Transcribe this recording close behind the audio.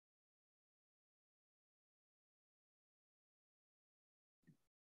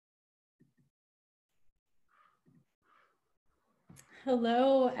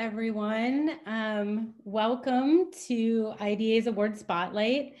Hello, everyone. Welcome to IDA's Award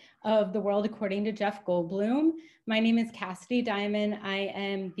Spotlight of the World According to Jeff Goldblum. My name is Cassidy Diamond. I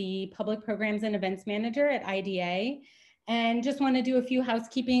am the Public Programs and Events Manager at IDA, and just want to do a few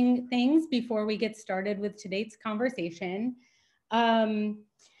housekeeping things before we get started with today's conversation.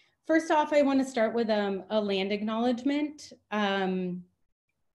 First off, I want to start with a land acknowledgement.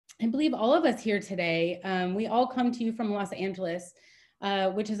 I believe all of us here today, we all come to you from Los Angeles,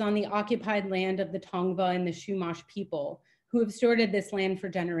 which is on the occupied land of the Tongva and the Chumash people who have stewarded this land for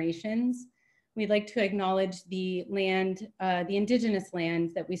generations. We'd like to acknowledge the land, the indigenous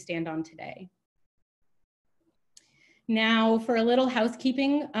lands that we stand on today. Now for a little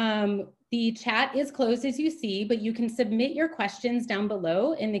housekeeping, the chat is closed as you see, but you can submit your questions down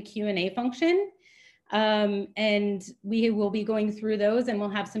below in the Q&A function. And we will be going through those, and we'll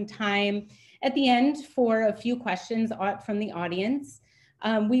have some time at the end for a few questions from the audience.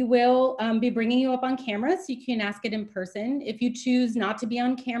 We will be bringing you up on camera so you can ask it in person. If you choose not to be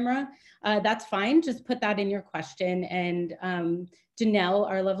on camera, that's fine. Just put that in your question, and Jenelle,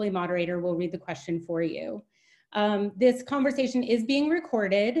 our lovely moderator, will read the question for you. This conversation is being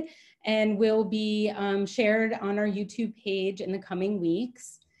recorded and will be shared on our YouTube page in the coming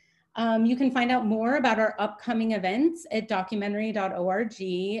weeks. You can find out more about our upcoming events at documentary.org,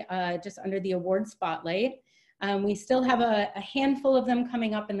 just under the award spotlight. We still have a handful of them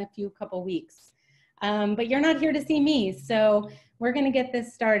coming up in a couple weeks. But you're not here to see me, so we're gonna get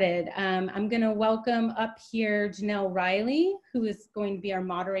this started. I'm gonna welcome up here Jenelle Riley, who is going to be our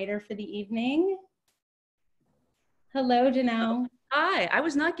moderator for the evening. Hello, Jenelle. Hi, I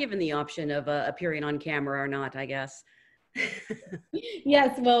was not given the option of appearing on camera or not, I guess.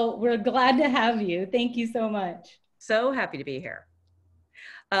 Yes, well, we're glad to have you. Thank you so much. So happy to be here.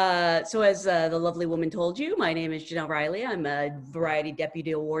 So as the lovely woman told you, my name is Jenelle Riley. I'm a Variety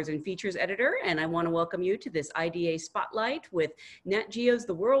Deputy Awards and Features Editor, and I want to welcome you to this IDA Spotlight with Nat Geo's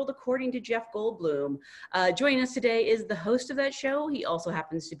The World According to Jeff Goldblum. Joining us today is the host of that show. He also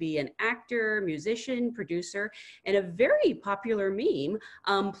happens to be an actor, musician, producer, and a very popular meme.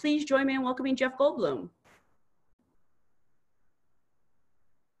 Please join me in welcoming Jeff Goldblum.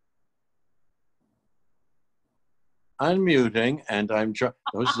 Unmuting, and I'm trying.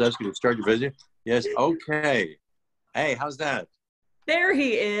 Host is asking to start your visit. Yes, okay. Hey, how's that? There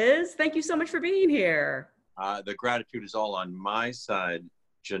he is. Thank you so much for being here. The gratitude is all on my side,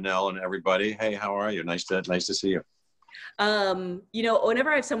 Jenelle and everybody. Hey, how are you? Nice to see you. You know,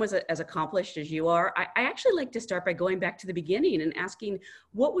 whenever I have someone as accomplished as you are, I actually like to start by going back to the beginning and asking,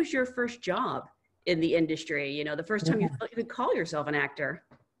 what was your first job in the industry? You know, the first time you could call yourself an actor.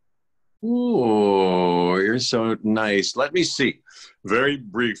 Oh, you're so nice. Let me see. Very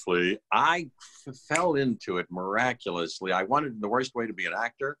briefly, I fell into it miraculously. I wanted in the worst way to be an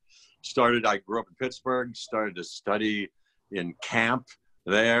actor. I grew up in Pittsburgh, started to study in camp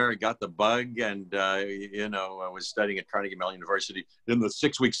there, got the bug, and, you know, I was studying at Carnegie Mellon University in the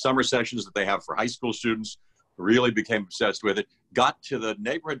 6-week summer sessions that they have for high school students. Really became obsessed with it. Got to the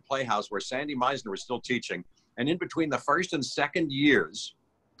neighborhood playhouse where Sandy Meisner was still teaching. And in between the first and second years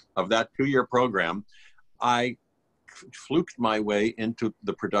of that 2-year program, I fluked my way into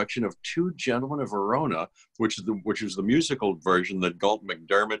the production of Two Gentlemen of Verona, which is the musical version that Galt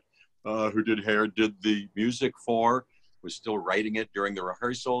McDermott, who did Hair, did the music for, was still writing it during the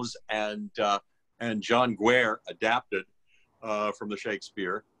rehearsals, and John Guare adapted from the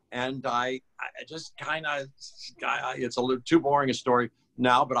Shakespeare. And I just kind of, it's a little too boring a story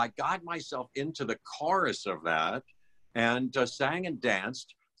now, but I got myself into the chorus of that and sang and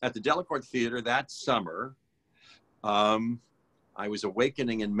danced at the Delacorte Theater that summer. I was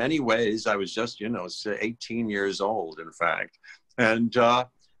awakening in many ways. I was just, you know, 18 years old, in fact. And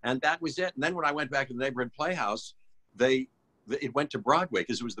that was it. And then when I went back to the neighborhood playhouse, it went to Broadway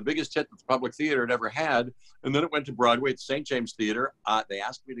because it was the biggest hit that the public theater had ever had. And then it went to Broadway at St. James Theater. They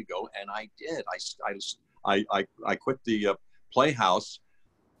asked me to go, and I did. I quit the playhouse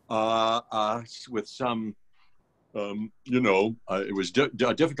with some, you know, it was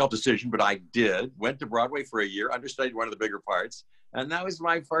a difficult decision, but I did. Went to Broadway for a year, understudied one of the bigger parts, and that was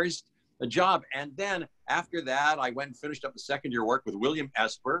my first job. And then after that, I went and finished up the second year work with William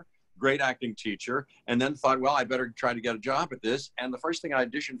Esper, great acting teacher, and then thought, well, I better try to get a job at this. And the first thing I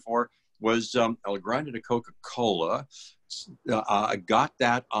auditioned for was El Grande de Coca-Cola. I got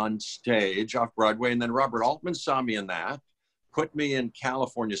that on stage off Broadway, and then Robert Altman saw me in that, put me in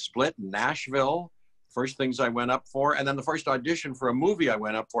California Split, Nashville, first things I went up for. And then the first audition for a movie I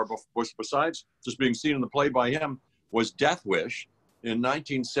went up for, besides just being seen in the play by him, was Death Wish in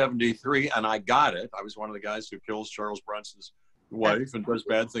 1973, and I got it. I was one of the guys who kills Charles Bronson's wife and does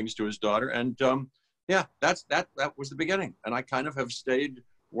bad things to his daughter. And yeah, that was the beginning. And I kind of have stayed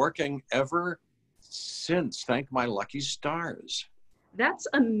working ever since. Thank my lucky stars. That's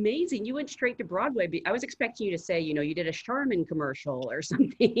amazing. You went straight to Broadway. I was expecting you to say, you know, you did a Charmin commercial or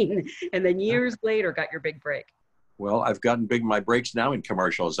something, and then years later got your big break. Well, I've gotten my breaks now in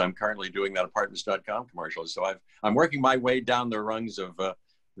commercials. I'm currently doing that apartments.com commercial. So I'm working my way down the rungs of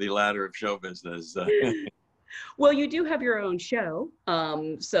the ladder of show business. Well, you do have your own show,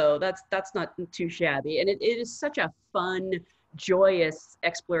 so that's not too shabby, and it is such a fun, joyous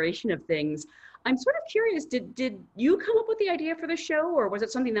exploration of things. I'm sort of curious, did you come up with the idea for the show, or was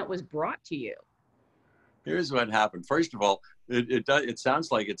it something that was brought to you? Here's what happened. First of all, it sounds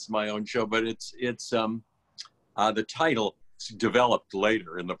like it's my own show, but it's the title developed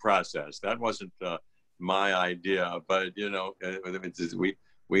later in the process. That wasn't my idea, but you know,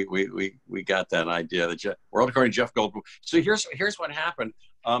 we got that idea. The World According to Jeff Goldblum. So here's what happened.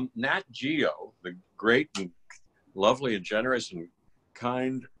 Nat Geo, the great and lovely and generous and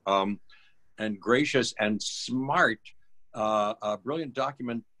kind and gracious and smart, brilliant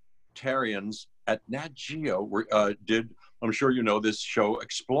documentarians at Nat Geo did, I'm sure you know, this show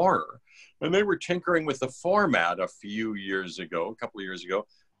Explorer. And they were tinkering with the format a couple of years ago.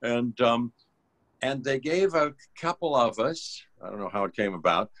 And they gave a couple of us, I don't know how it came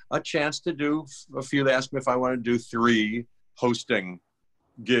about, a chance to do a few. They asked me if I wanted to do 3 hosting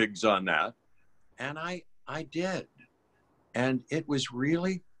gigs on that. And I did. And it was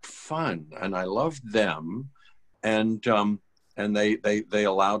really fun. And I loved them. And they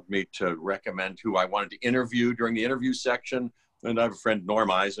allowed me to recommend who I wanted to interview during the interview section. And I have a friend, Norm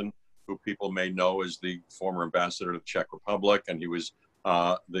Eisen, who people may know as the former ambassador to the Czech Republic. And he was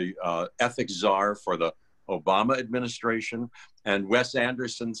the ethics czar for the Obama administration. And Wes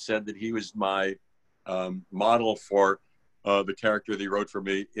Anderson said that he was my model for the character that he wrote for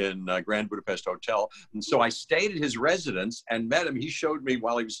me in Grand Budapest Hotel. And so I stayed at his residence and met him. He showed me,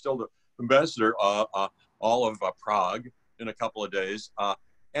 while he was still the ambassador, all of Prague in a couple of days.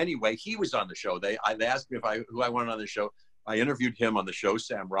 Anyway, he was on the show. They asked me who I wanted on the show. I interviewed him on the show.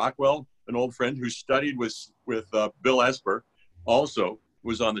 Sam Rockwell, an old friend who studied with Bill Esper, also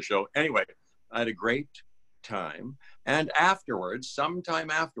was on the show. Anyway, I had a great time. And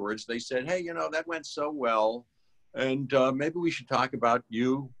sometime afterwards, they said, hey, you know, that went so well. And maybe we should talk about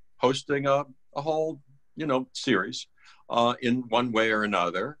you hosting a whole, you know, series in one way or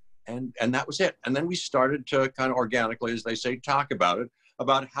another. And that was it. And then we started to kind of organically, as they say, talk about it,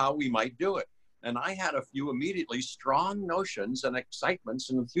 about how we might do it. And I had a few immediately strong notions and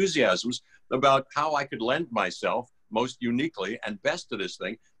excitements and enthusiasms about how I could lend myself most uniquely and best to this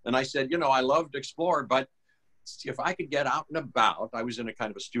thing. And I said, you know, I loved Explore, but if I could get out and about, I was in a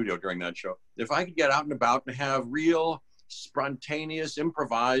kind of a studio during that show. If I could get out and about and have real spontaneous,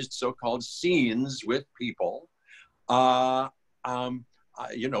 improvised, so-called scenes with people,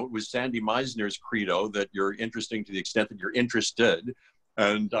 you know, it was Sandy Meisner's credo that you're interesting to the extent that you're interested.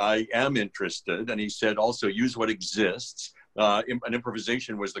 And I am interested. And he said, also use what exists. An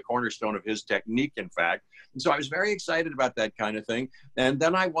improvisation was the cornerstone of his technique, in fact. And so I was very excited about that kind of thing. And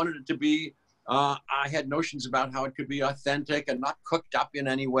then I wanted it to be, I had notions about how it could be authentic and not cooked up in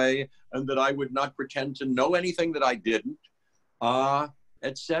any way, and that I would not pretend to know anything that I didn't,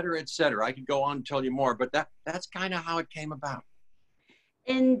 et cetera, et cetera. I could go on and tell you more, but that's kind of how it came about.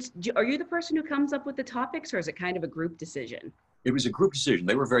 And are you the person who comes up with the topics, or is it kind of a group decision? It was a group decision.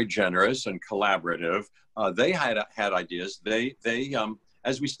 They were very generous and collaborative. They had ideas. They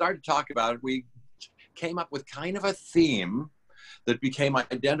as we started to talk about it, we came up with kind of a theme that became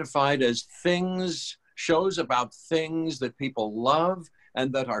identified as shows about things that people love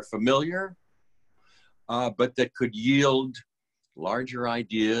and that are familiar, but that could yield larger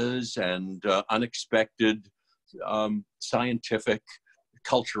ideas and unexpected scientific,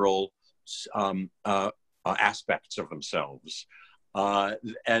 cultural aspects of themselves.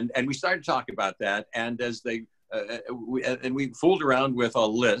 And we started to talk about that. And as we fooled around with a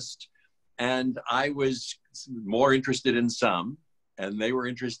list, and I was more interested in some, and they were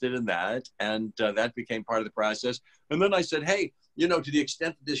interested in that. And that became part of the process. And then I said, hey, you know, to the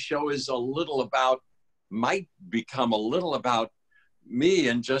extent that this show is might become a little about me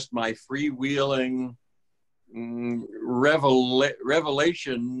and just my freewheeling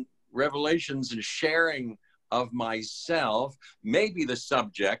revelations and sharing of myself, maybe the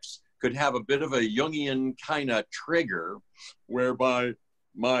subjects could have a bit of a Jungian kind of trigger whereby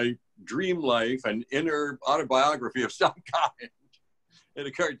my dream life and inner autobiography of some kind, it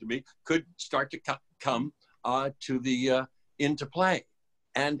occurred to me, could start to come into play.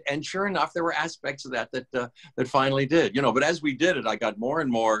 and sure enough, there were aspects of that finally did, but as we did it, I got more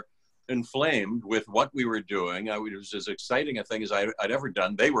and more inflamed with what we were doing. It was as exciting a thing as I'd ever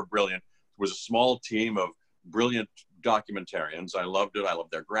done. They were brilliant. It was a small team of brilliant documentarians. I loved it. I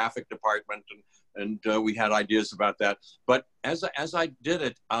loved their graphic department, and we had ideas about that. But as I did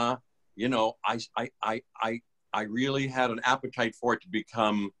it, I really had an appetite for it to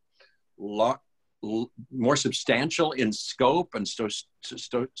become more substantial in scope, and so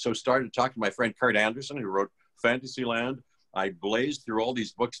started talking to my friend Kurt Anderson, who wrote Fantasyland. I blazed through all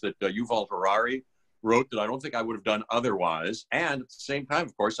these books that Yuval Harari wrote that I don't think I would have done otherwise. And at the same time,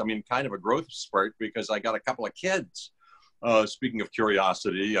 of course, I'm in kind of a growth spurt because I got a couple of kids. Speaking of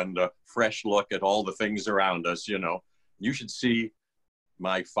curiosity and a fresh look at all the things around us, you should see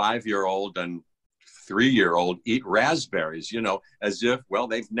my 5-year-old and 3-year-old eat raspberries, as if, well,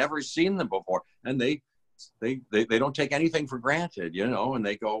 they've never seen them before. And they don't take anything for granted, and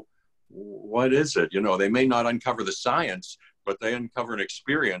they go, what is it? They may not uncover the science, but they uncover an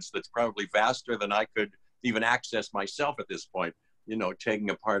experience that's probably vaster than I could even access myself at this point, taking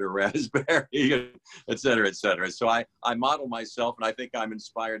apart a raspberry, et cetera, et cetera. So I model myself, and I think I'm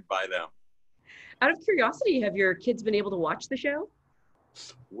inspired by them. Out of curiosity, have your kids been able to watch the show?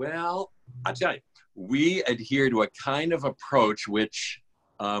 Well, I tell you, we adhere to a kind of approach which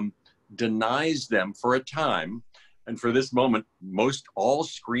denies them for a time, and for this moment, most all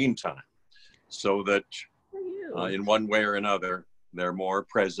screen time, so that in one way or another, they're more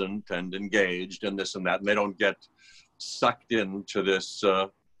present and engaged and this and that, and they don't get sucked into this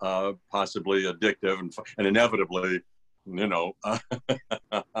possibly addictive and inevitably,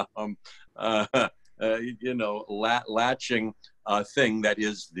 latching thing that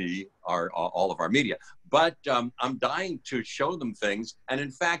is all of our media. But I'm dying to show them things, and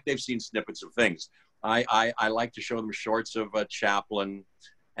in fact, they've seen snippets of things. I like to show them shorts of Chaplin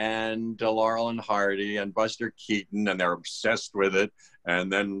and Laurel and Hardy and Buster Keaton, and they're obsessed with it,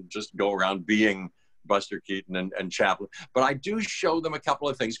 and then just go around being Buster Keaton and Chaplin. But I do show them a couple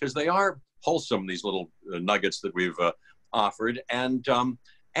of things because they are wholesome, these little nuggets that we've offered. And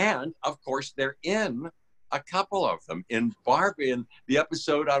of course, they're in a couple of them. In the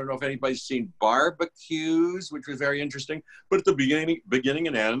episode, I don't know if anybody's seen Barbecues, which was very interesting. But at the beginning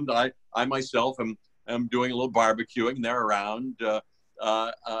and end, I myself am doing a little barbecuing, and they're around,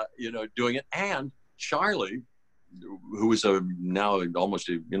 doing it. And Charlie, who is now almost,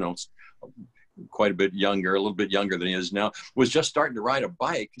 quite a bit younger, a little bit younger than he is now, was just starting to ride a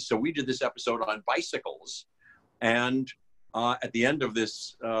bike. So we did this episode on bicycles. And at the end of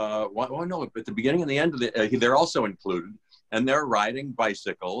this, at the beginning and the end of they're also included, and they're riding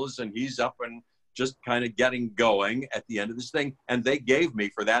bicycles, and he's up and just kind of getting going at the end of this thing. And they gave me,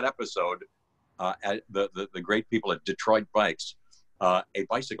 for that episode, at the great people at Detroit Bikes, a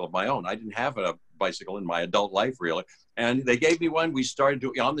bicycle of my own. I didn't have a bicycle in my adult life, really. And they gave me one. We started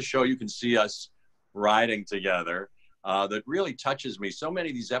on the show, you can see us riding together. That really touches me. So many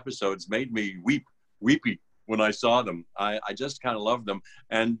of these episodes made me weepy when I saw them. I just kind of loved them.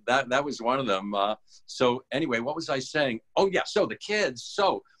 And that was one of them. So anyway, what was I saying? Oh yeah, so the kids.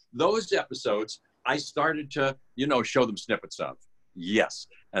 So those episodes, I started to, show them snippets of. Yes.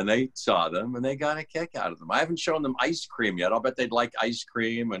 And they saw them and they got a kick out of them. I haven't shown them ice cream yet. I'll bet they'd like ice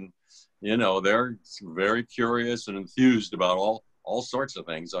cream, and they're very curious and enthused about all sorts of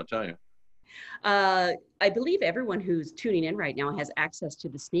things, I'll tell you. I believe everyone who's tuning in right now has access to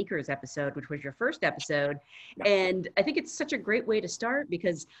the sneakers episode, which was your first episode. Yeah. And I think it's such a great way to start,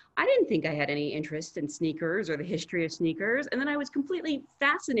 because I didn't think I had any interest in sneakers or the history of sneakers. And then I was completely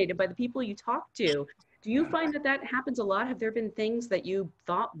fascinated by the people you talked to. Do you find that happens a lot? Have there been things that you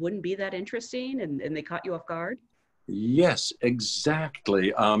thought wouldn't be that interesting and they caught you off guard? Yes,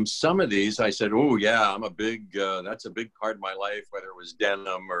 exactly. Some of these I said, oh yeah, that's a big part of my life, whether it was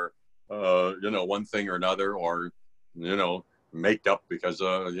denim or, one thing or another, or, makeup because,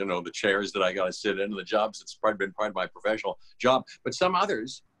 the chairs that I got to sit in, the jobs, it's probably been part of my professional job. But some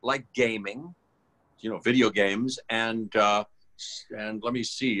others, like gaming, video games, and let me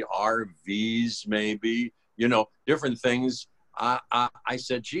see, RVs maybe, different things. I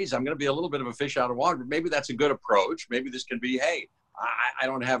said, geez, I'm going to be a little bit of a fish out of water, but maybe that's a good approach. Maybe this can be, hey, I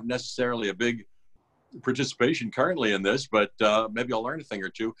don't have necessarily a big participation currently in this, but maybe I'll learn a thing or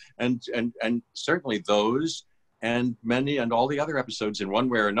two. And certainly those and many and all the other episodes in one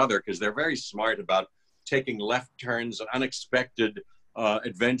way or another, because they're very smart about taking left turns, unexpected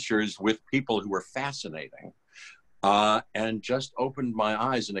adventures with people who were fascinating, and just opened my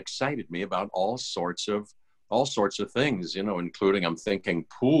eyes and excited me about all sorts of things, including, I'm thinking,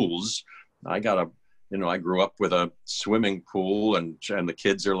 pools. I got you know, I grew up with a swimming pool, and the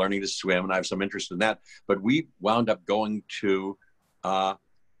kids are learning to swim, and I have some interest in that. But we wound up going to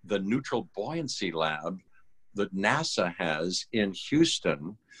the neutral buoyancy lab that NASA has in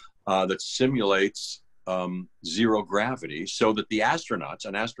Houston that simulates zero gravity, so that the astronauts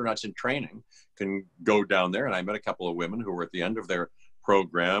and astronauts in training can go down there. And I met a couple of women who were at the end of their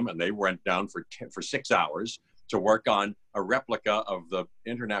program, and they went down for 6 hours to work on a replica of the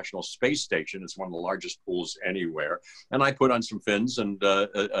International Space Station. It's one of the largest pools anywhere. And I put on some fins and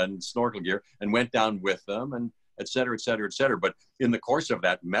snorkel gear and went down with them, and et cetera, et cetera, et cetera. But in the course of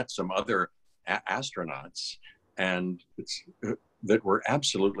that, met some other astronauts, and that were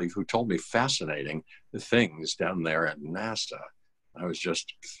absolutely, who told me fascinating things down there at NASA. I was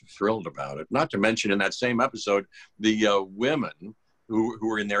just thrilled about it. Not to mention, in that same episode, the women who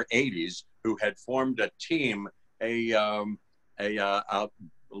were in their 80s, who had formed a team, a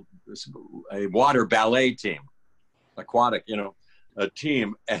water ballet team, aquatic, you know, a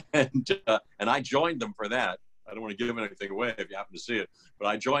team, and I joined them for that. I don't want to give anything away if you happen to see it, but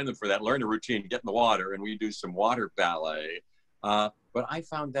I joined them for that, learn the routine, get in the water, and we do some water ballet. But I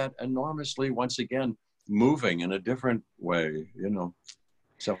found that enormously, once again, moving in a different way, you know.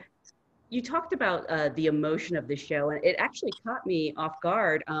 So you talked about the emotion of the show, and it actually caught me off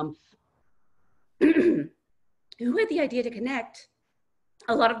guard. Who had the idea to connect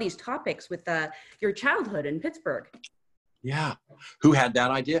a lot of these topics with your childhood in Pittsburgh? Yeah, who had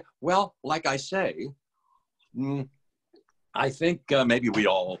that idea? Well, like I say, I think maybe we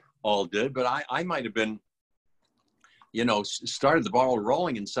all did, but I might have been, you know, started the ball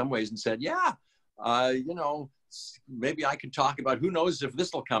rolling in some ways and said, yeah, you know, maybe I could talk about, who knows if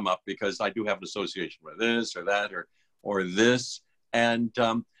this will come up, because I do have an association with this or that or this. And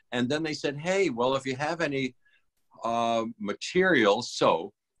then they said, hey, well, if you have any material.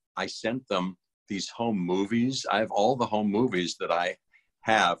 So I sent them these home movies. I have all the home movies that I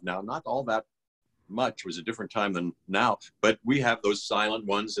have now, not all that much, was a different time than now, but we have those silent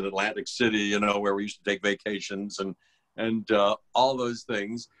ones in Atlantic City, you know, where we used to take vacations and all those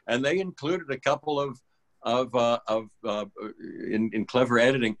things. And they included a couple in clever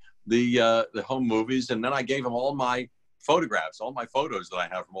editing, the home movies. And then I gave them all my photographs, all my photos that I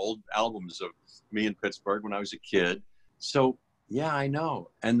have from old albums of me in Pittsburgh when I was a kid. So yeah, I know.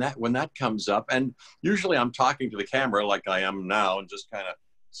 And that, when that comes up, and usually I'm talking to the camera like I am now, and just kind of,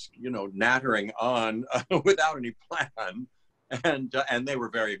 you know, nattering on without any plan. And they were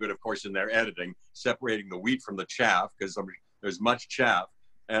very good, of course, in their editing, separating the wheat from the chaff, because there's much chaff.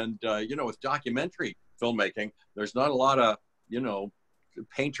 And, you know, with documentary filmmaking, there's not a lot of, you know,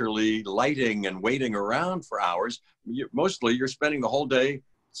 painterly lighting and waiting around for hours. Mostly you're spending the whole day,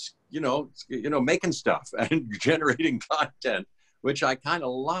 you know, making stuff and generating content, which I kind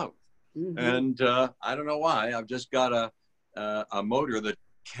of love. Mm-hmm. And I don't know why. I've just got a motor that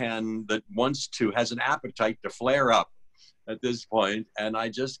has an appetite to flare up at this point, and I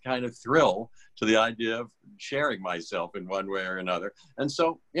just kind of thrill to the idea of sharing myself in one way or another. And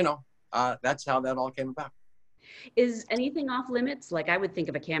so, you know, that's how that all came about. Is anything off limits? Like, I would think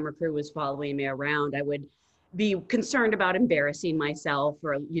if a camera crew was following me around, I would be concerned about embarrassing myself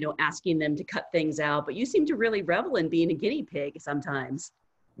or, you know, asking them to cut things out. But you seem to really revel in being a guinea pig sometimes.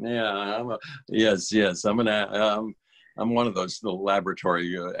 Yeah, yes. I'm one of those little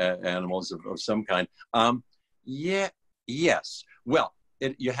laboratory animals of some kind. Yes. Well,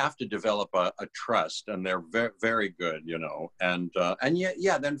 you have to develop a trust, and they're very, very good, you know. And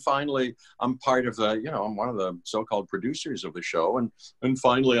then finally, I'm part of the, you know, I'm one of the so-called producers of the show, and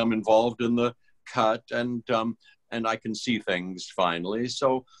finally, I'm involved in the cut, and I can see things finally.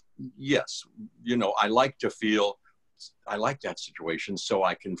 So yes, you know, I like that situation, so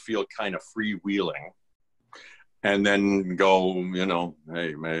I can feel kind of freewheeling. And then go, you know,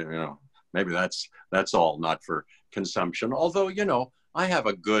 hey, maybe that's all not for consumption. Although, you know, I have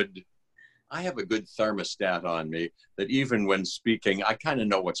a good thermostat on me that even when speaking, I kind of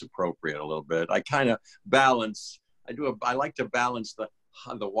know what's appropriate a little bit. I kind of balance. I like to balance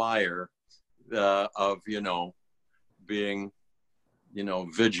the wire of, you know, being, you know,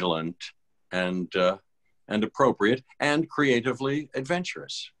 vigilant and appropriate and creatively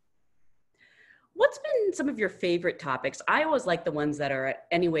adventurous. What's been some of your favorite topics? I always like the ones that are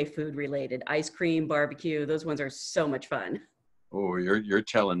anyway food related. Ice cream, barbecue, those ones are so much fun. Oh, you're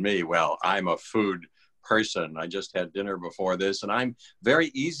telling me. Well, I'm a food person. I just had dinner before this, and I'm very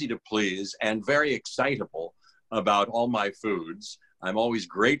easy to please and very excitable about all my foods. I'm always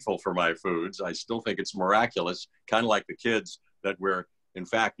grateful for my foods. I still think it's miraculous, kind of like the kids that we're in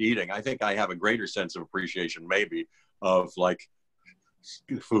fact eating. I think I have a greater sense of appreciation maybe of like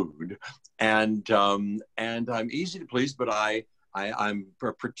food, and I'm easy to please, but I'm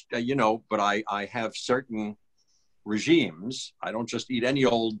you know, but I have certain regimes. I don't just eat any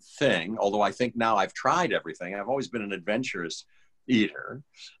old thing, although I think now I've tried everything. I've always been an adventurous eater,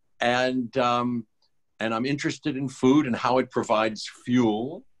 and I'm interested in food and how it provides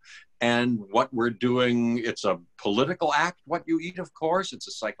fuel and what we're doing. It's a political act, what you eat, of course. It's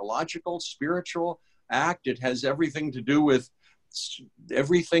a psychological, spiritual act. It has everything to do with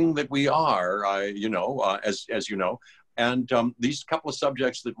everything that we are, you know, as you know. And these couple of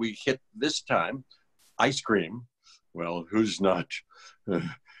subjects that we hit this time, ice cream. Well, who's not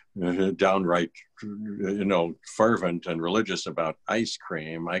downright, you know, fervent and religious about ice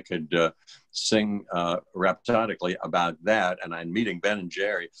cream? I could sing rhapsodically about that, and I'm meeting Ben and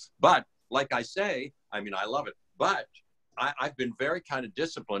Jerry. But like I say, I mean, I love it. But I've been very kind of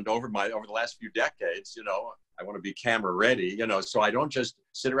disciplined over the last few decades. You know, I want to be camera ready. You know, so I don't just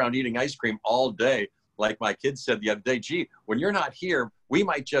sit around eating ice cream all day. Like my kids said the other day, gee, when you're not here, we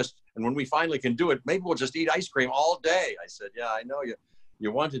might just, and when we finally can do it, maybe we'll just eat ice cream all day. I said, yeah, I know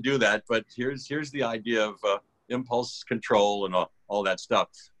you want to do that, but here's the idea of impulse control and all that stuff.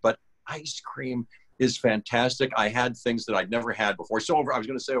 But ice cream is fantastic. I had things that I'd never had before. So I was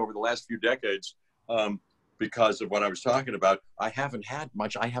going to say over the last few decades, because of what I was talking about, I haven't had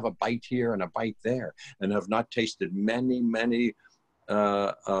much. I have a bite here and a bite there, and have not tasted many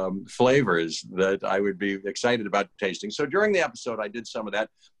flavors that I would be excited about tasting. So during the episode, I did some of that.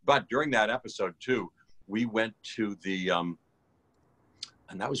 But during that episode too, we went to the, and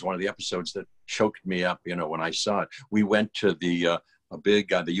that was one of the episodes that choked me up, you know, when I saw it. We went to the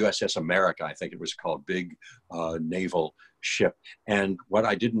the USS America, I think it was called, big naval ship. And what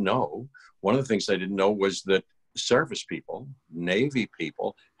I didn't know, one of the things I didn't know was that service people, Navy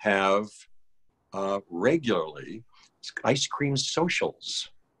people, have regularly ice cream socials,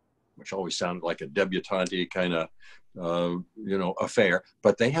 which always sounded like a debutante kind of, you know, affair.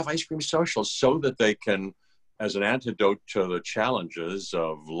 But they have ice cream socials so that they can, as an antidote to the challenges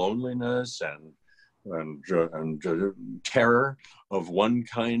of loneliness and terror of one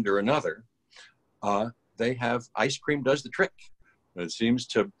kind or another, they have ice cream does the trick. It seems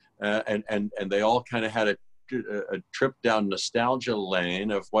to, and they all kind of had a trip down nostalgia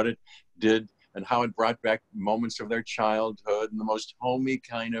lane of what it did and how it brought back moments of their childhood and the most homey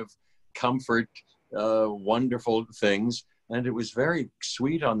kind of comfort, wonderful things. And it was very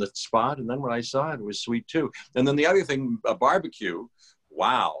sweet on the spot. And then when I saw it, it was sweet too. And then the other thing, a barbecue.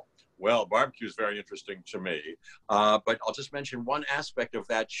 Wow. Well, barbecue is very interesting to me. But I'll just mention one aspect of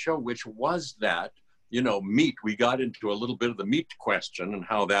that show, which was that, you know, meat. We got into a little bit of the meat question and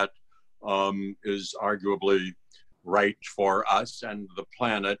how that is arguably right for us and the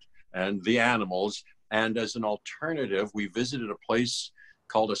planet and the animals. And as an alternative, we visited a place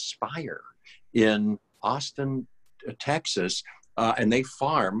called Aspire in Austin, Texas, and they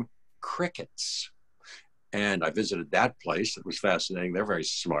farm crickets. And I visited that place. It was fascinating. They're very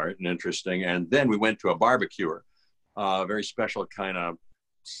smart and interesting. And then we went to a barbecuer, a very special kind of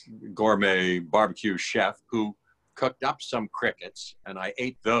gourmet barbecue chef who cooked up some crickets, and I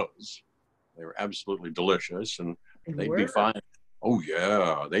ate those. They were absolutely delicious, and they'd be fine. Oh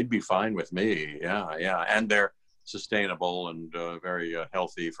yeah, they'd be fine with me. Yeah, yeah. And they're sustainable and very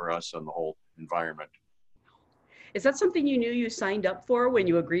healthy for us and the whole environment. Is that something you knew you signed up for when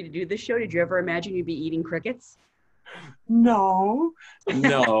you agreed to do this show? Did you ever imagine you'd be eating crickets? No.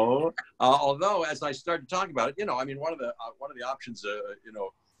 Although, as I started talking about it, you know, I mean, one of the options, you know,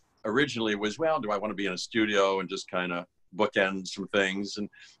 originally was, well, do I want to be in a studio and just kind of bookend some things? And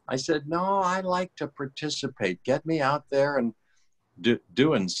I said, no, I like to participate. Get me out there and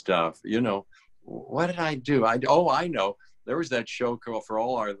doing stuff. You know, what did I do? I know. There was that show called, for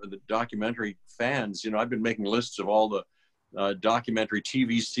all the documentary fans, you know, I've been making lists of all the documentary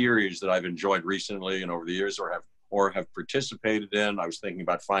TV series that I've enjoyed recently and over the years or have participated in. I was thinking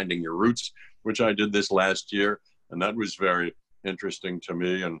about Finding Your Roots, which I did this last year, and that was very interesting to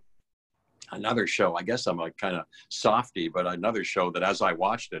me. And another show, I guess I'm a kind of softy, but another show that as I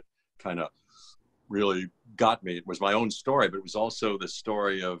watched it kind of really got me. It was my own story, but it was also the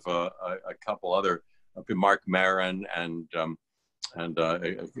story of a couple other, Mark Maron and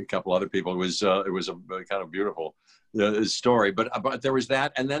a couple other people. It was a kind of beautiful story, but there was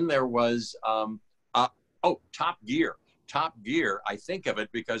that. And then there was, Top Gear. Top Gear, I think of it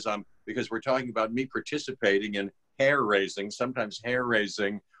because we're talking about me participating in hair raising, sometimes hair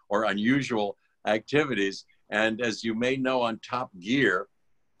raising or unusual activities. And as you may know, on Top Gear,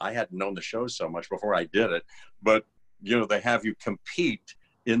 I hadn't known the show so much before I did it, but you know, they have you compete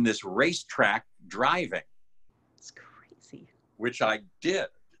in this racetrack driving. It's crazy. which I did.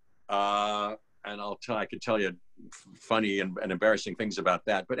 And I could tell you funny and embarrassing things about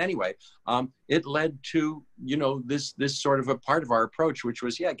that. But anyway, it led to, you know, this sort of a part of our approach, which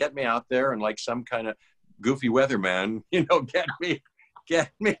was, yeah, get me out there and like some kind of goofy weatherman, you know, get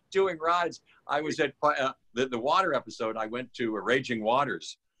me doing rides. I was at the water episode. I went to Raging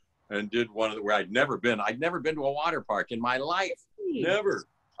Waters and did one of the, where I'd never been to a water park in my life. Never.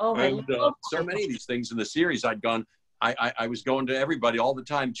 Oh, and so many of these things in the series I'd gone, I was going to everybody all the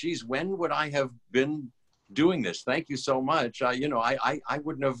time. Geez, when would I have been doing this? Thank you so much. You know, I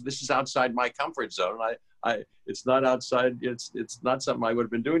wouldn't have, this is outside my comfort zone. It's not outside, it's not something I would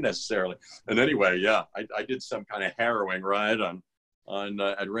have been doing necessarily. And anyway, yeah, I did some kind of harrowing ride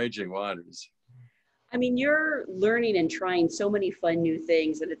at Raging Waters. I mean, you're learning and trying so many fun new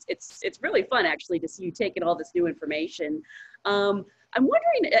things, and it's really fun actually to see you taking all this new information. I'm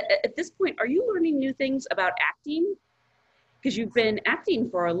wondering at this point, are you learning new things about acting? Because you've been acting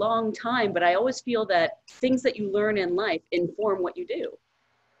for a long time, but I always feel that things that you learn in life inform what you do.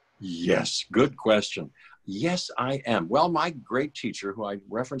 Yes, good question. Yes, I am. Well, my great teacher, who I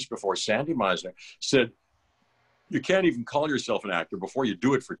referenced before, Sandy Meisner, said, you can't even call yourself an actor before you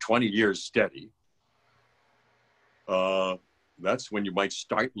do it for 20 years steady. That's when you might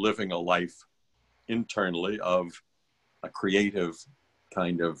start living a life internally of a creative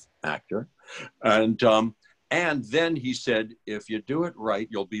kind of actor. And then he said, if you do it right,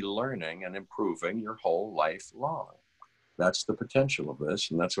 you'll be learning and improving your whole life long. That's the potential of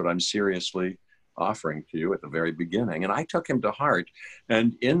this. And that's what I'm seriously offering to you at the very beginning. And I took him to heart.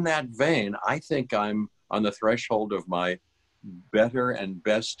 And in that vein, I think I'm on the threshold of my better and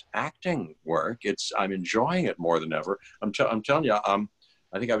best acting work. I'm enjoying it more than ever. I'm telling you,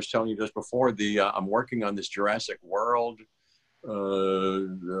 I think I was telling you just before, I'm working on this Jurassic World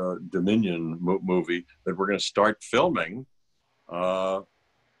Dominion movie that we're going to start filming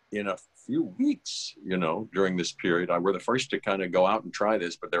in a few weeks, you know, during this period. We're the first to kind of go out and try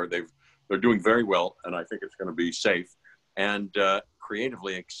this, but they're doing very well, and I think it's going to be safe and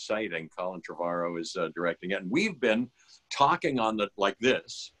creatively exciting. Colin Trevorrow is directing it, and we've been talking on like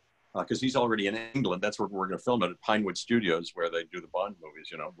this, because he's already in England. That's where we're going to film it, at Pinewood Studios, where they do the Bond movies,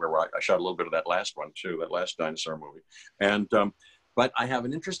 you know, where I shot a little bit of that last one too, that last dinosaur movie. And, but I have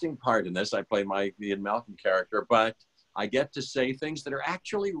an interesting part in this. I play the Ian Malcolm character, but I get to say things that are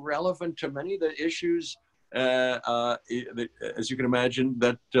actually relevant to many of the issues, as you can imagine,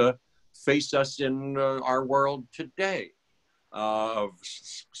 that face us in our world today, of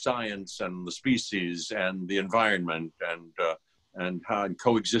science and the species and the environment and how in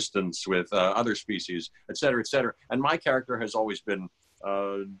coexistence with other species, et cetera, et cetera. And my character has always been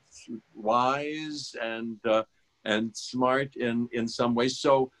wise and smart in some ways.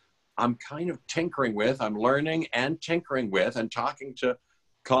 So I'm kind of I'm learning and tinkering with and talking to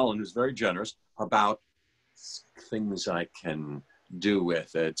Colin, who's very generous, about things I can do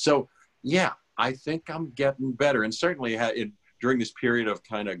with it. So yeah, I think I'm getting better. And certainly during this period of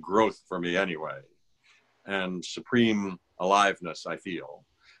kind of growth for me anyway, and supreme aliveness, I feel,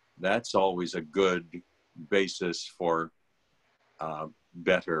 that's always a good basis for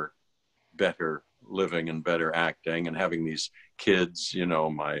better living and better acting, and having these kids, you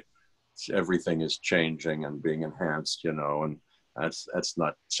know, everything is changing and being enhanced, you know, and that's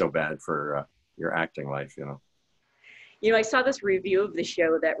not so bad for your acting life, you know. You know, I saw this review of the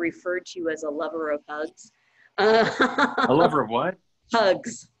show that referred to you as a lover of hugs. A lover of what?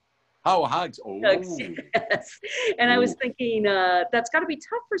 Hugs. Oh, hugs. Oh. Hugs, yes. And I was thinking, that's got to be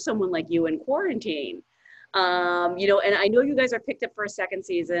tough for someone like you in quarantine. You know, and I know you guys are picked up for a second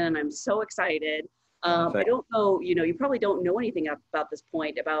season, and I'm so excited. I don't know, you know, you probably don't know anything about this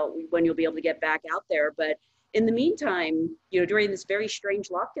point, about when you'll be able to get back out there. But in the meantime, you know, during this very strange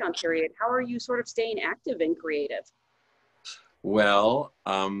lockdown period, how are you sort of staying active and creative? Well,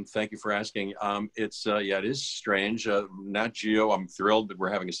 thank you for asking. Yeah, it is strange. Nat Geo, I'm thrilled that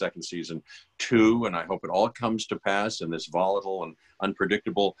we're having a second season 2, and I hope it all comes to pass in this volatile and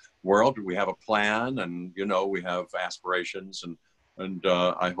unpredictable world. We have a plan, and you know, we have aspirations, and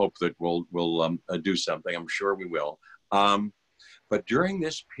I hope that we'll do something. I'm sure we will. But during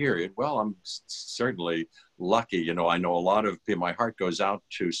this period, well, I'm certainly lucky. You know, I know a lot of people. My heart goes out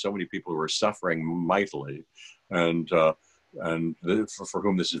to so many people who are suffering mightily, and for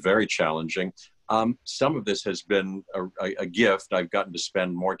whom this is very challenging. Some of this has been a gift. I've gotten to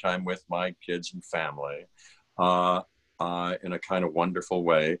spend more time with my kids and family in a kind of wonderful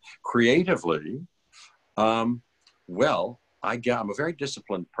way. Creatively, well, I'm a very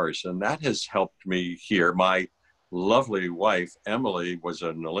disciplined person. That has helped me here. My lovely wife, Emily, was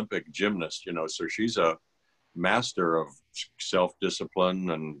an Olympic gymnast, you know, so she's a master of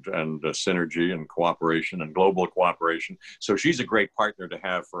self-discipline and synergy and cooperation and global cooperation. So she's a great partner to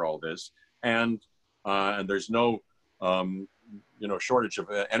have for all this. And there's no, shortage of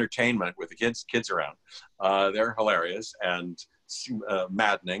entertainment with the kids around. They're hilarious and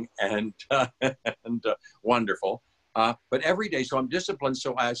maddening and wonderful. But every day, so I'm disciplined.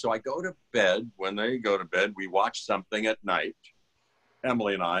 So I go to bed. When they go to bed, we watch something at night,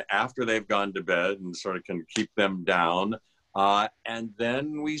 Emily and I, after they've gone to bed, and sort of can keep them down. And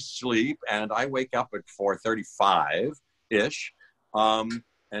then we sleep, and I wake up at 4:35-ish,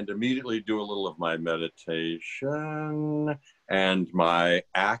 and immediately do a little of my meditation and my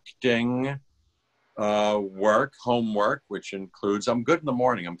acting homework, which includes, I'm good in the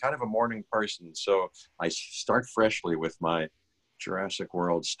morning. I'm kind of a morning person. So I start freshly with my Jurassic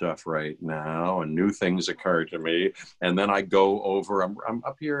World stuff right now, and new things occur to me. And then I go over, I'm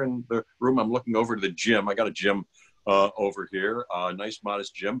up here in the room, I'm looking over to the gym. I got a gym over here, a nice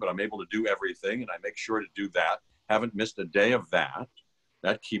modest gym, but I'm able to do everything, and I make sure to do that. Haven't missed a day of that.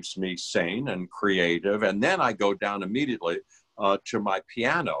 That keeps me sane and creative. And then I go down immediately to my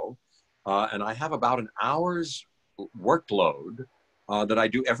piano, and I have about an hour's workload that I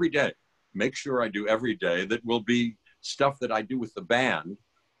do every day. Make sure I do every day. That will be stuff that I do with the band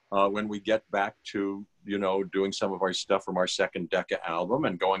when we get back to, doing some of our stuff from our second Decca album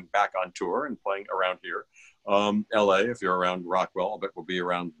and going back on tour and playing around here. LA, if you're around Rockwell, I bet we'll be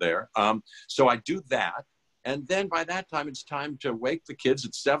around there. So I do that. And then by that time, it's time to wake the kids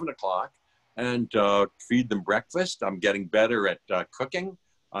at 7 o'clock and feed them breakfast. I'm getting better at cooking.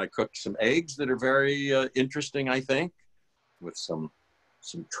 I cooked some eggs that are very interesting, I think, with some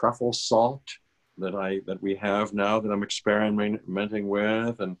truffle salt that we have now that I'm experimenting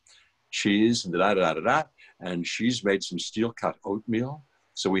with, and cheese and da-da-da-da-da. And she's made some steel-cut oatmeal.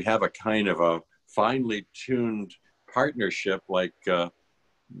 So we have a kind of a finely tuned partnership, like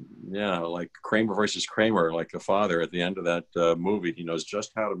Kramer versus Kramer, like the father at the end of that movie. He knows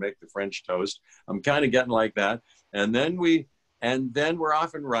just how to make the French toast. I'm kind of getting like that. And then we're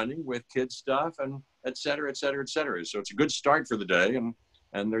off and running with kids stuff and et cetera, et cetera, et cetera. So it's a good start for the day,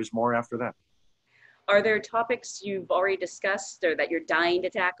 and there's more after that. Are there topics you've already discussed or that you're dying to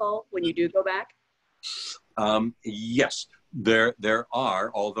tackle when you do go back? Yes, there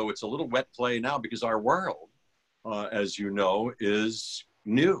are, although it's a little wet play now because our world, as you know, is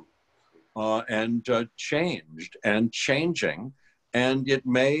new and changed and changing, and it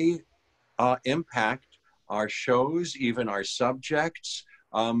may impact our shows, even our subjects.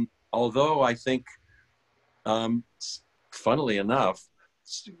 Although I think, funnily enough,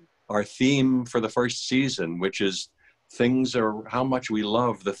 our theme for the first season, which is how much we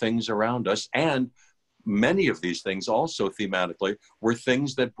love the things around us, and many of these things also thematically were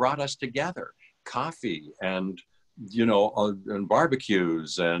things that brought us together. Coffee and and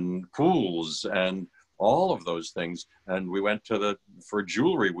barbecues and pools and all of those things. And we went for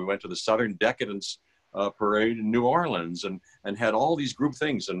jewelry, we went to the Southern Decadence parade in New Orleans and had all these group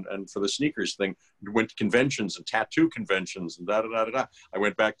things. And for the sneakers thing, we went to conventions and tattoo conventions and da-da-da-da-da. I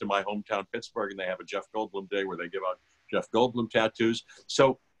went back to my hometown, Pittsburgh, and they have a Jeff Goldblum day where they give out Jeff Goldblum tattoos.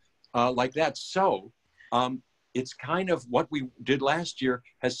 So like that. So it's kind of what we did last year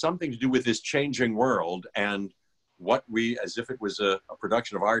has something to do with this changing world, and what we, as if it was a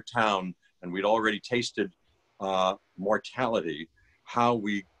production of our town and we'd already tasted mortality, how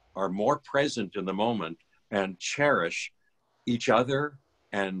we are more present in the moment and cherish each other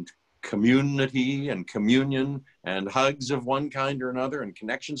and community and communion and hugs of one kind or another and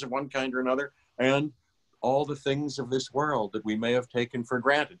connections of one kind or another and all the things of this world that we may have taken for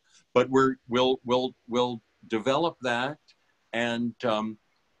granted. But we'll develop that and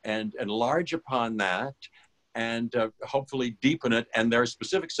enlarge upon that and hopefully deepen it. And there are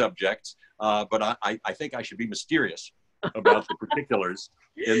specific subjects, but I think I should be mysterious about the particulars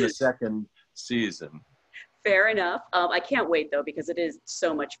in the second season. Fair enough. I can't wait though, because it is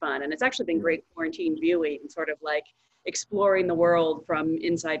so much fun. And it's actually been great quarantine viewing, sort of like exploring the world from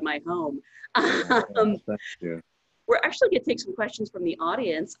inside my home. Thank you. We're actually going to take some questions from the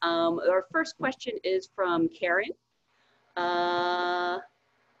audience. Our first question is from Karen.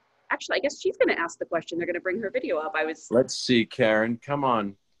 Actually, I guess she's going to ask the question. They're going to bring her video up. Let's see, Karen. Come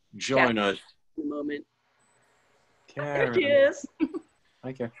on, join us. In a moment. Karen. There she is.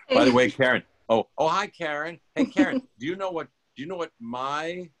 Hi, Karen. By the way, Karen. Oh, hi, Karen. Hey, Karen. Do you know what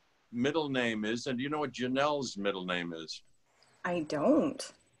my middle name is, and do you know what Jenelle's middle name is? I don't.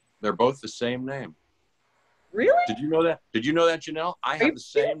 They're both the same name. Really? Did you know that? Did you know that, Jenelle? I have the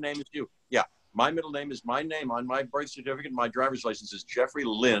same name as you. Yeah. My middle name is my name on my birth certificate. My driver's license is Jeffrey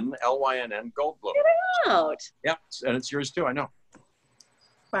Lynn, L-Y-N-N, Goldblum. Get out. Yeah, and it's yours too, I know.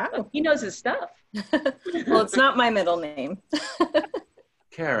 Wow. He knows his stuff. Well, it's not my middle name.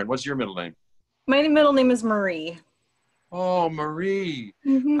 Karen, what's your middle name? My middle name is Marie. Oh, Marie.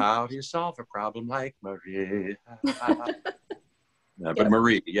 Mm-hmm. How do you solve a problem like Marie? Yeah, but Yep.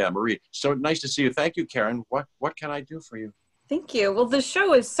 Marie, yeah, Marie. So nice to see you. Thank you, Karen. What can I do for you? Thank you. Well, the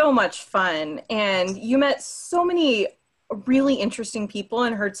show is so much fun, and you met so many really interesting people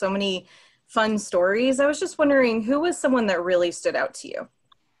and heard so many fun stories. I was just wondering, who was someone that really stood out to you?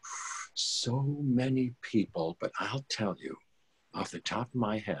 So many people, but I'll tell you off the top of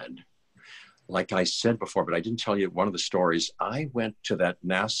my head, like I said before, but I didn't tell you one of the stories. I went to that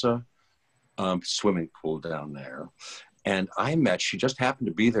NASA swimming pool down there, and I met, she just happened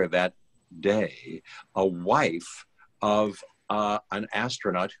to be there that day, a wife of an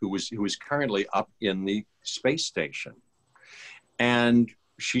astronaut who was currently up in the space station. And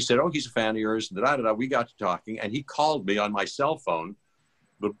she said, oh, he's a fan of yours. Da-da-da-da. We got to talking, and he called me on my cell phone.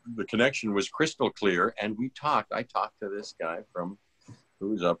 The connection was crystal clear, and we talked. I talked to this guy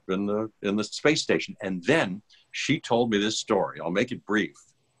who's up in the space station. And then she told me this story. I'll make it brief.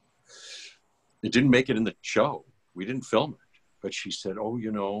 It didn't make it in the show. We didn't film it. But she said, oh,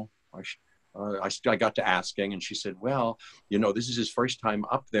 you know, I got to asking, and she said, well, you know, this is his first time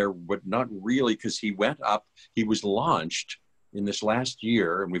up there, but not really, because he went up, he was launched in this last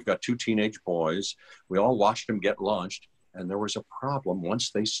year, and we've got 2 teenage boys. We all watched him get launched, and there was a problem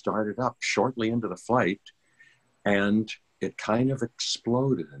once they started up shortly into the flight, and it kind of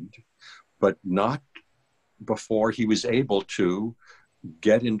exploded, but not before he was able to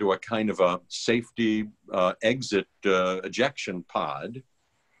get into a kind of a safety exit ejection pod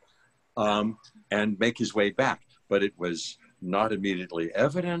and make his way back. But it was not immediately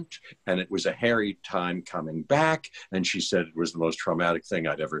evident, and it was a hairy time coming back. And she said it was the most traumatic thing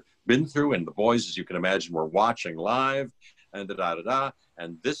I'd ever been through. And the boys, as you can imagine, were watching live, and da-da-da-da.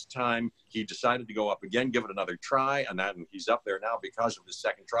 And this time he decided to go up again, give it another try, and he's up there now because of his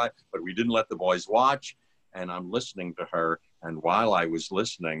second try. But we didn't let the boys watch, and I'm listening to her. And while I was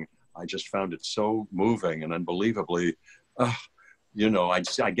listening, I just found it so moving and unbelievably, you know, I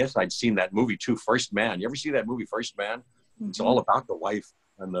guess I'd seen that movie too, First Man. You ever see that movie, First Man? Mm-hmm. It's all about the wife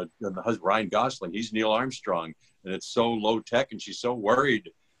and the husband, Ryan Gosling. He's Neil Armstrong, and it's so low tech, and she's so worried.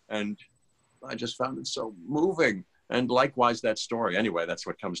 And I just found it so moving. And likewise, that story. Anyway, that's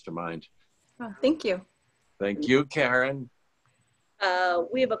what comes to mind. Oh, thank you. Thank you, Karen.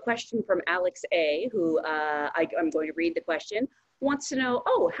 We have a question from Alex A, who I'm going to read the question. Wants to know,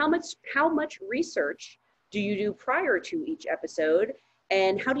 how much research do you do prior to each episode,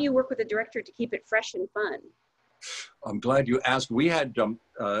 and how do you work with the director to keep it fresh and fun? I'm glad you asked. We had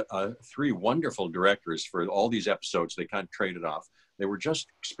 3 wonderful directors for all these episodes. They kind of traded off. They were just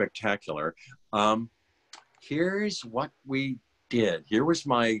spectacular. Here's what we did. Here was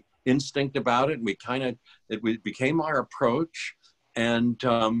my instinct about it. And it became our approach, and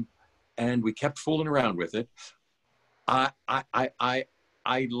we kept fooling around with it. I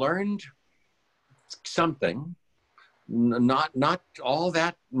learned something, not all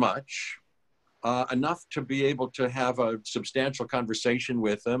that much, enough to be able to have a substantial conversation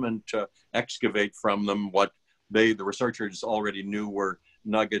with them and to excavate from them what the researchers already knew were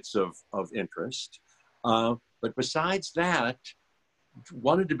nuggets of interest. But besides that,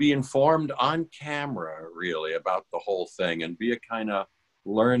 wanted to be informed on camera, really, about the whole thing and be a kind of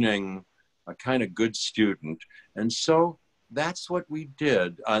good student. And so that's what we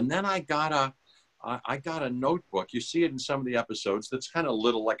did. And then I got a notebook. You see it in some of the episodes. That's kind of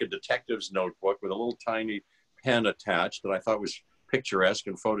little, like a detective's notebook with a little tiny pen attached that I thought was picturesque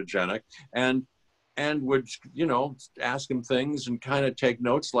and photogenic. And would, you know, ask him things and kind of take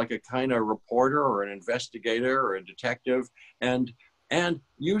notes like a kind of reporter or an investigator or a detective. And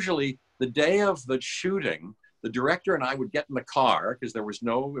usually the day of the shooting, the director and I would get in the car, because it was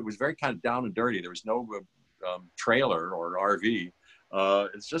very kind of down and dirty. There was no trailer or RV.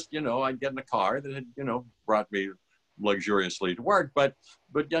 It's just, you know, I'd get in a car that had, you know, brought me luxuriously to work, but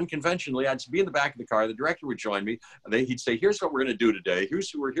unconventionally, I'd be in the back of the car. The director would join me. He'd say, here's what we're going to do today. Here's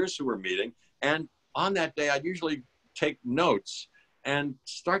who we're meeting. And on that day, I'd usually take notes and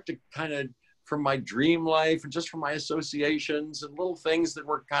start to kind of, from my dream life and just from my associations and little things that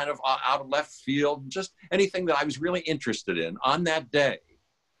were kind of out of left field, just anything that I was really interested in on that day,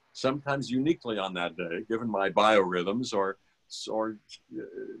 sometimes uniquely on that day, given my biorhythms or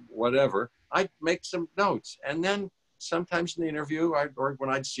whatever, I'd make some notes. And then sometimes in the interview or when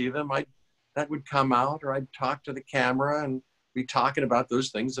I'd see them, that would come out, or I'd talk to the camera, be talking about those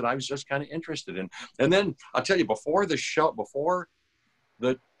things that I was just kind of interested in. And then I'll tell you, before the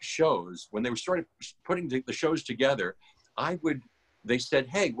shows, when they were started putting the shows together, they said,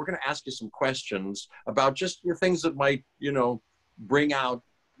 hey, we're going to ask you some questions about just your things that might, bring out,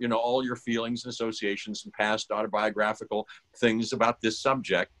 all your feelings and associations and past autobiographical things about this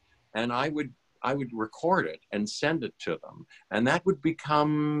subject. And I would record it and send it to them. And that would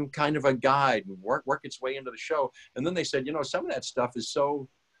become kind of a guide and work its way into the show. And then they said, some of that stuff is so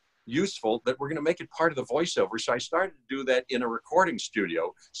useful that we're going to make it part of the voiceover. So I started to do that in a recording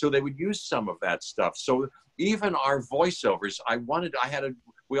studio. So they would use some of that stuff. So even our voiceovers,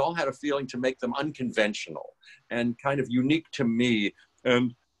 we all had a feeling to make them unconventional and kind of unique to me.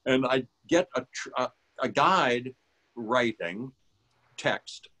 And I get a guide writing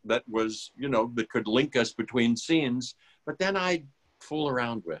text that was, that could link us between scenes, but then I'd fool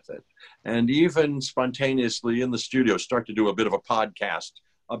around with it. And even spontaneously in the studio start to do a bit of a podcast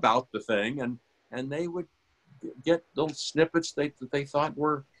about the thing, and they would get little snippets that they thought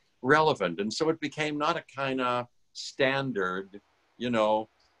were relevant. And so it became not a kind of standard,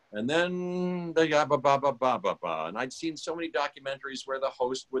 and then the ba ba ba ba ba ba. And I'd seen so many documentaries where the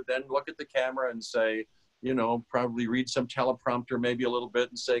host would then look at the camera and say, probably read some teleprompter maybe a little bit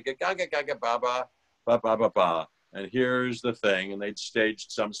and say, ga ga ga ga ba ba ba ba ba ba. And here's the thing. And they'd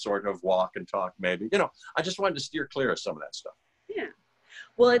staged some sort of walk and talk maybe. I just wanted to steer clear of some of that stuff. Yeah.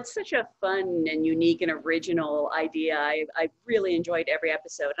 Well, it's such a fun and unique and original idea. I really enjoyed every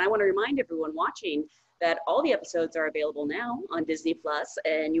episode. And I want to remind everyone watching that all the episodes are available now on Disney Plus,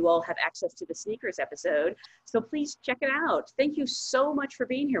 and you all have access to the Sneakers episode. So please check it out. Thank you so much for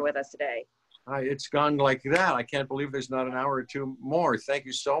being here with us today. It's gone like that. I can't believe there's not an hour or two more. Thank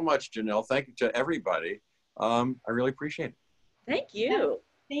you so much, Jenelle. Thank you to everybody. I really appreciate it. Thank you.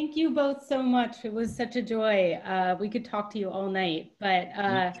 Thank you both so much. It was such a joy. We could talk to you all night, but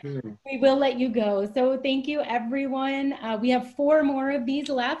we will let you go. So thank you, everyone. We have 4 more of these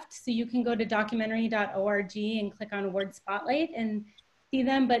left, so you can go to documentary.org and click on Award Spotlight and see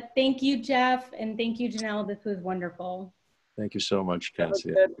them. But thank you, Jeff, and thank you, Jenelle. This was wonderful. Thank you so much,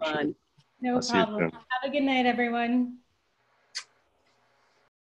 Cassie. That was good fun. No problem. Have a good night, everyone.